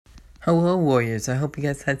Hello, Warriors. I hope you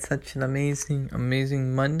guys had such an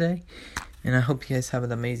amazing Monday, and I hope you guys have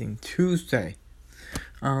an amazing Tuesday.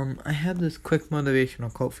 I have this quick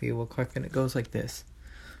motivational quote for you real quick, and it goes like this.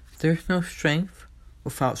 There's no strength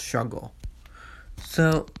without struggle.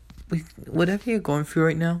 So, whatever you're going through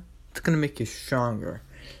right now, it's going to make you stronger.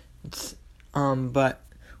 But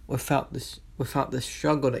without the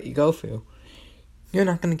struggle that you go through, you're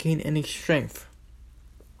not going to gain any strength.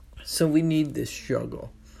 So we need this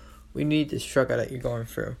struggle. We need the struggle that you're going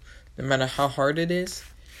through. No matter how hard it is,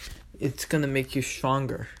 it's going to make you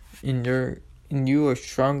stronger. And you are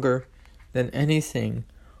stronger than anything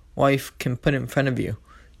life can put in front of you.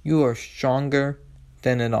 You are stronger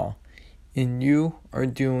than it all. And you are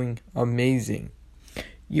doing amazing.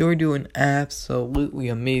 You're doing absolutely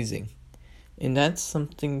amazing. And that's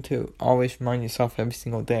something to always remind yourself every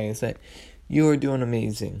single day, is that you are doing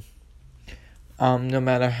amazing. No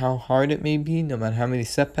matter how hard it may be, no matter how many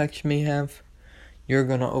setbacks you may have, you're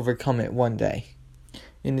going to overcome it one day.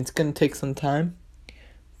 And it's going to take some time,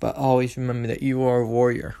 but always remember that you are a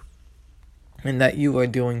warrior. And that you are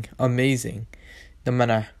doing amazing, no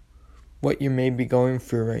matter what you may be going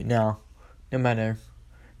through right now. No matter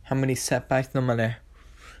how many setbacks, no matter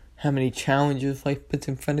how many challenges life puts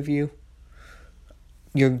in front of you,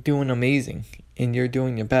 you're doing amazing. And you're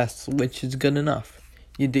doing your best, which is good enough.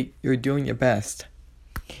 You're doing your best.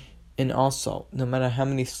 And also, no matter how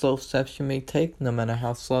many slow steps you may take, no matter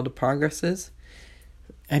how slow the progress is,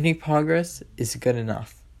 any progress is good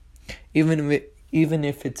enough. Even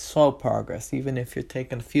if it's slow progress, even if you're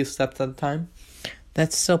taking a few steps at a time,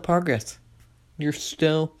 that's still progress. You're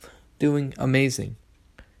still doing amazing.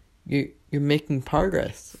 You're making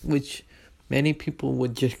progress, which many people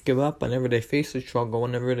would just give up whenever they face a struggle,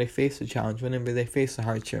 whenever they face a challenge, whenever they face a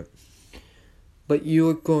hardship. But you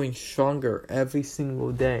are growing stronger every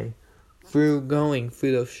single day through going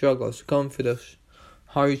through those struggles, going through those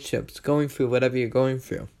hardships, going through whatever you're going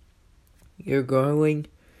through. You're growing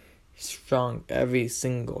strong every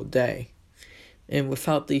single day. And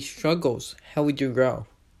without these struggles, how would you grow?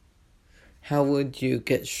 How would you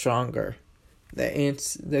get stronger?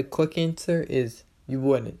 The quick answer is you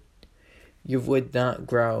wouldn't. You would not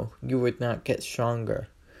grow. You would not get stronger.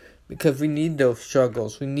 Because we need those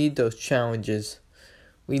struggles. We need those challenges.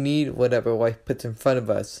 We need whatever life puts in front of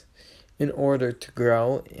us in order to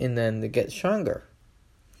grow and then to get stronger.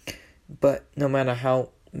 But no matter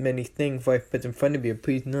how many things life puts in front of you,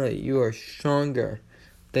 please know that you are stronger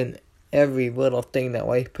than every little thing that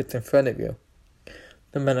life puts in front of you.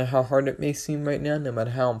 No matter how hard it may seem right now, no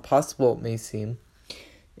matter how impossible it may seem.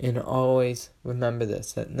 And always remember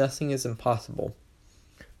this, that nothing is impossible.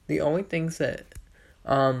 The only things that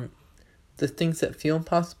the things that feel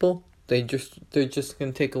impossible, they're just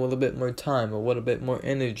going to take a little bit more time, a little bit more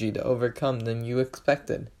energy to overcome than you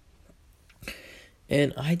expected.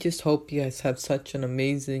 And I just hope you guys have such an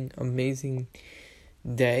amazing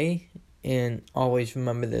day. And always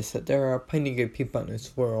remember this, that there are plenty of good people in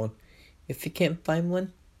this world. If you can't find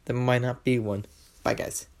one, there might not be one. Bye,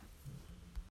 guys.